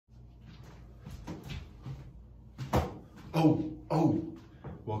Oh,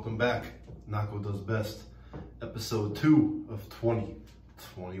 welcome back. Knocko Does Best, episode 2 of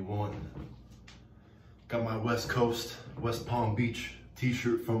 2021. Got my West Coast, West Palm Beach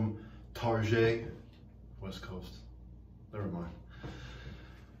t-shirt from Target. West Coast, never mind.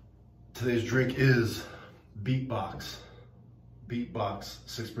 Today's drink is Beatbox. Beatbox,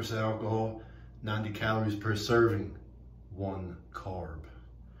 6% alcohol, 90 calories per serving, 1 carb.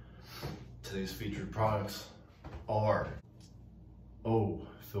 Today's featured products are, oh,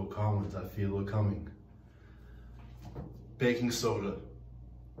 Phil Collins, I Feel It Coming. Baking soda,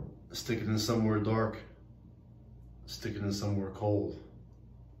 stick it in somewhere dark, stick it in somewhere cold.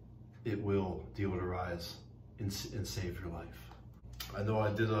 It will deodorize and save your life. I know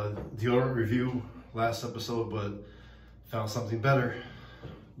I did a deodorant review last episode, but found something better.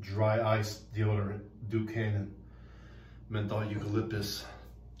 Dry ice deodorant, Duke Cannon, menthol eucalyptus.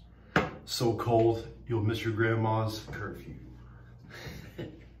 So cold, you'll miss your grandma's curfew.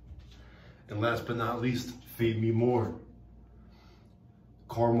 And last but not least, Feed Me More.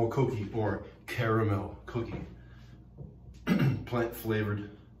 Caramel cookie or caramel cookie. Plant flavored.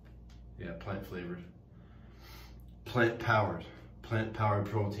 Yeah, plant flavored. Plant powered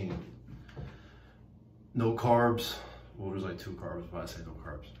protein. No carbs. Well, there's like 2 carbs, but I say no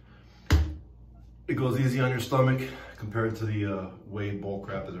carbs. It goes easy on your stomach compared to the whey bull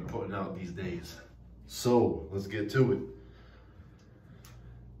crap that they're putting out these days. So let's get to it.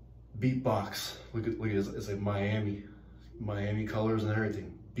 Beatbox. Look at it's like Miami colors and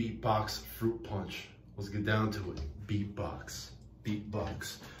everything. Beatbox fruit punch. Let's get down to it. Beatbox.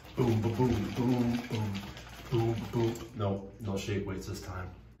 Beatbox. Boom, boom, boom, boom, boom, boom, boom. No shake weights this time.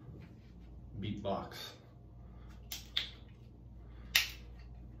 Beatbox.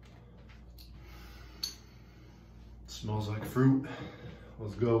 Smells like fruit.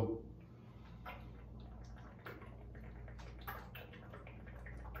 Let's go.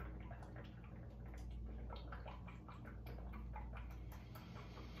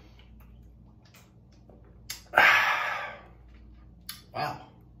 Wow.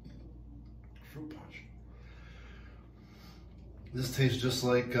 Fruit punch. This tastes just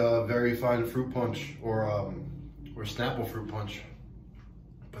like very fine fruit punch or Snapple fruit punch,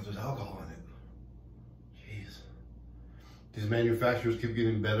 but there's alcohol in it. These manufacturers keep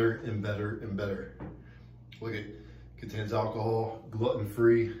getting better and better and better. Look at, contains alcohol,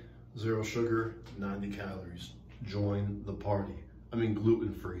 gluten-free, 0 sugar, 90 calories. Join the party. I mean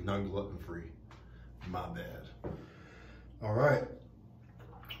gluten-free, not gluten-free. My bad. All right.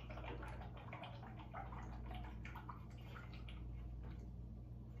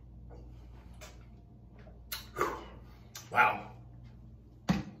 Wow.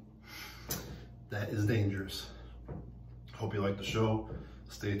 That is dangerous. Hope you like the show.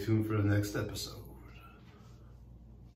 Stay tuned for the next episode.